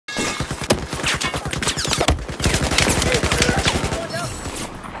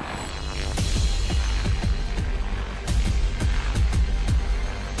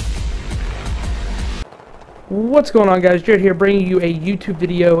What's going on, guys? Jared here, bringing you a YouTube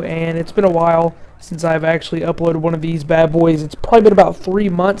video, and it's been a while since I've actually uploaded one of these bad boys. It's probably been about 3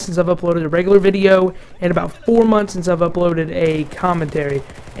 months since I've uploaded a regular video, and about 4 months since I've uploaded a commentary.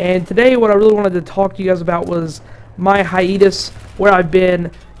 And today, what I really wanted to talk to you guys about was my hiatus, where I've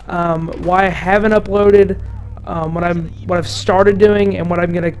been, why I haven't uploaded, what I've started doing, and what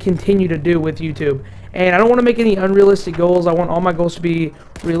I'm going to continue to do with YouTube. And I don't want to make any unrealistic goals. I want all my goals to be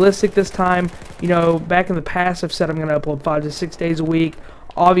realistic this time. You know, back in the past, I've said I'm going to upload 5 to 6 days a week.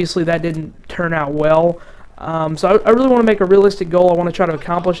 Obviously, that didn't turn out well. So I really want to make a realistic goal. I want to try to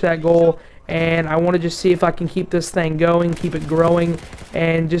accomplish that goal. And I want to just see if I can keep this thing going, keep it growing,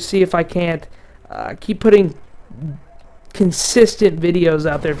 and just see if I can't keep putting consistent videos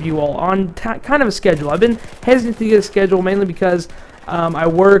out there for you all on kind of a schedule. I've been hesitant to get a schedule mainly because I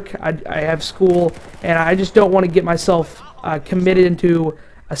work, I have school, and I just don't want to get myself committed into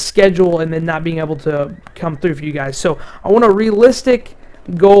a schedule and then not being able to come through for you guys. So I want a realistic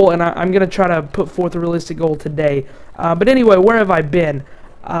goal, and I'm going to try to put forth a realistic goal today. But anyway, where have I been?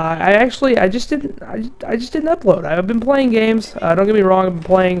 I just didn't upload. I've been playing games. Don't get me wrong. I've been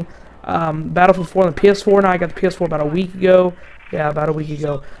playing Battlefield 4 on the PS4 now. I got the PS4 about a week ago. Yeah, about a week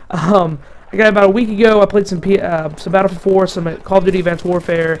ago. I got about a week ago. I played some Battlefield 4, some Call of Duty Advanced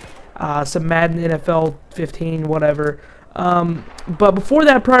Warfare, some Madden NFL 15, whatever. But before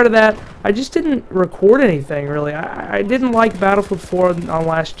that, prior to that, I just didn't record anything really. I didn't like Battlefield 4 on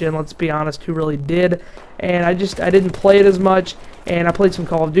last gen. Let's be honest, who really did? And I didn't play it as much. And I played some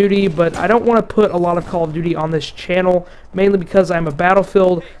Call of Duty, but I don't want to put a lot of Call of Duty on this channel, mainly because I'm a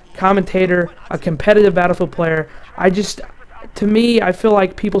Battlefield commentator, a competitive Battlefield player. To me, I feel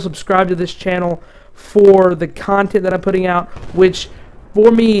like people subscribe to this channel for the content that I'm putting out, which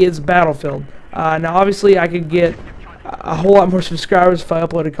for me is Battlefield. Now, obviously, I could get a whole lot more subscribers if I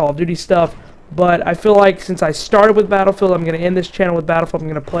uploaded Call of Duty stuff, but I feel like since I started with Battlefield, I'm going to end this channel with Battlefield. I'm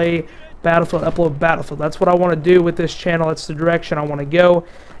going to play Battlefield, upload Battlefield. That's what I want to do with this channel. That's the direction I want to go.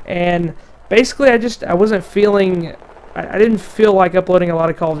 And basically, I wasn't feeling... I didn't feel like uploading a lot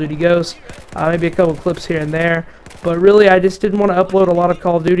of Call of Duty Ghosts, maybe a couple clips here and there, but really I just didn't want to upload a lot of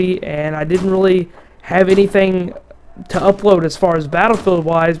Call of Duty, and I didn't really have anything to upload as far as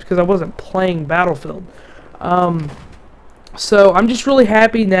Battlefield-wise because I wasn't playing Battlefield. So I'm just really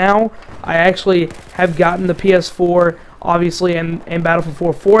happy now. I actually have gotten the PS4, obviously, and Battlefield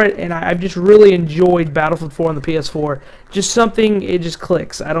 4 for it, and I've just really enjoyed Battlefield 4 on the PS4. Just something, it just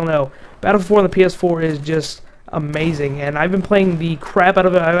clicks. I don't know. Battlefield 4 on the PS4 is just amazing, and I've been playing the crap out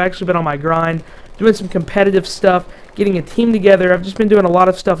of it. I've actually been on my grind, doing some competitive stuff, getting a team together. I've just been doing a lot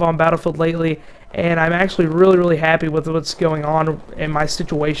of stuff on Battlefield lately, and I'm actually really happy with what's going on in my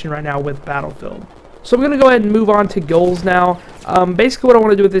situation right now with Battlefield. So I'm going to go ahead and move on to goals now. Basically what I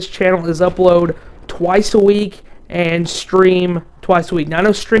want to do with this channel is upload twice a week and stream twice a week. Now, I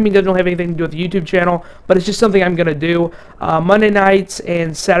know streaming doesn't have anything to do with the YouTube channel, but it's just something I'm going to do. Monday nights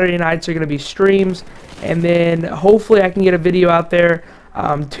and Saturday nights are going to be streams, and then hopefully I can get a video out there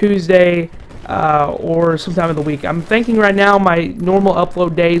Tuesday or sometime in the week. I'm thinking right now my normal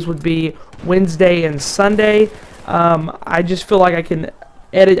upload days would be Wednesday and Sunday. I just feel like I can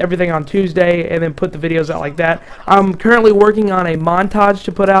edit everything on Tuesday and then put the videos out like that. I'm currently working on a montage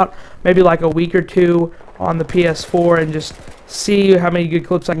to put out maybe like a week or two on the PS4 and just see how many good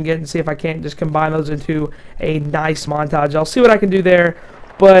clips I can get and see if I can't just combine those into a nice montage. I'll see what I can do there,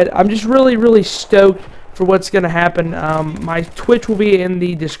 but I'm just really stoked for what's going to happen. My Twitch will be in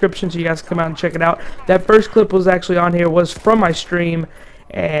the description, so you guys can come out and check it out. That first clip was actually on here, was from my stream,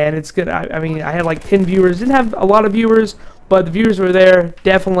 and it's good. I mean, I had like 10 viewers. Didn't have a lot of viewers, but the viewers were there.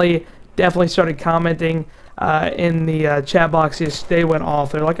 Definitely started commenting in the chat boxes. They went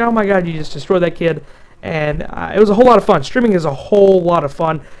off. They're like, "Oh my God, you just destroyed that kid!" And it was a whole lot of fun. Streaming is a whole lot of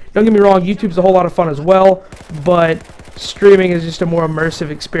fun. Don't get me wrong, YouTube's a whole lot of fun as well, but streaming is just a more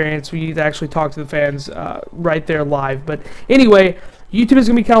immersive experience. We need to actually talk to the fans right there live. But anyway, YouTube is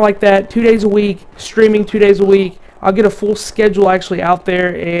going to be kind of like that. 2 days a week, streaming 2 days a week. I'll get a full schedule actually out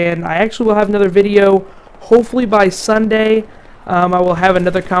there, and I actually will have another video hopefully by Sunday. I will have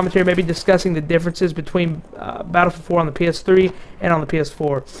another commentary maybe discussing the differences between Battlefield 4 on the PS3 and on the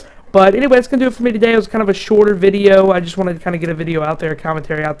PS4. But anyway, that's going to do it for me today. It was kind of a shorter video. I just wanted to kind of get a video out there, a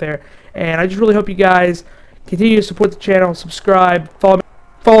commentary out there. And I just really hope you guys continue to support the channel, subscribe,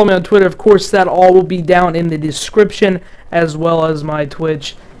 follow me on Twitter. Of course, that all will be down in the description, as well as my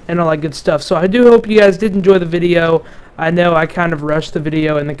Twitch and all that good stuff. So I do hope you guys did enjoy the video. I know I kind of rushed the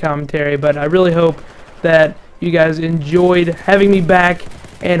video in the commentary, but I really hope that you guys enjoyed having me back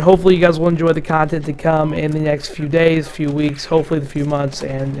and hopefully you guys will enjoy the content to come in the next few days, few weeks, hopefully the few months,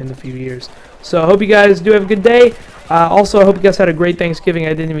 and in the few years. So I hope you guys do have a good day. Also, I hope you guys had a great Thanksgiving.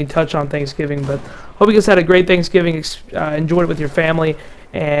 I didn't even touch on Thanksgiving, but hope you guys had a great Thanksgiving, enjoyed it with your family,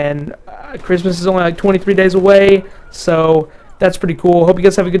 and Christmas is only like 23 days away, so that's pretty cool. Hope you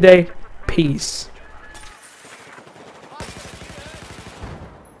guys have a good day. Peace.